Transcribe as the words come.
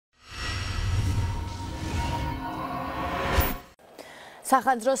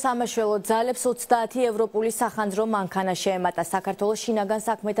სახანძრო სამაშველო ძალებს 30 ევროპული სახანძრო მანქანა შეემატა საქართველოს შინაგან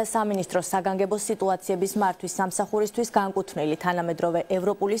საქმეთა სამინისტროს საგანგებო სიტუაციების მართვის სამსახურისთვის განკუთვნილი თანამედროვე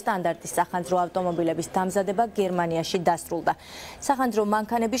ევროპული სტანდარტის სახანძრო ავტომობილების დამზადება გერმანიაში დასრულდა. სახანძრო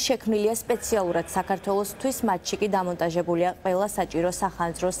მანქანები შექმნილია სპეციალურად საქართველოსთვის, მათში კი დამონტაჟებულია ყველა საჭირო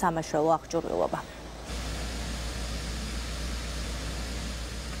სახანძრო სამაშველო აღჭურვილობა.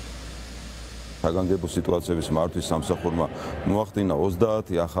 საგანგებო სიტუაციების მართვის სამსახურმა მოახდინა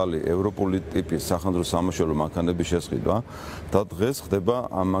 30 ახალი ევროპული ტიპის სახანძრო სამაშველო მანქანების შესყიდვა და დღეს ხდება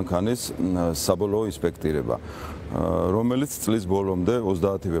ამ მანქანის საბოლოო ინსპექტირება, რომელიც წლის ბოლომდე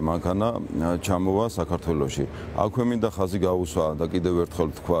 30-ვე მანქანა ჩამოვა საქართველოში. აქვე მინდა ხაზი გაუსვა და კიდევ ერთხელ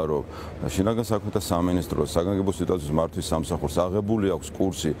ვთქვა, რომ შინაგან საქმეთა სამინისტროს საგანგებო სიტუაციების მართვის სამსახურს აღებული აქვს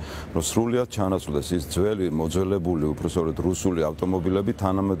კურსი, რომ სრულად ჩანაცვლდეს ის ძველი მოძველებული, უпростоრად რუსული ავტომობილები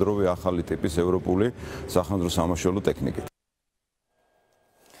თანამედროვე ახალი ტიპის ევროპული სახანძრო სამაშველო ტექნიკით.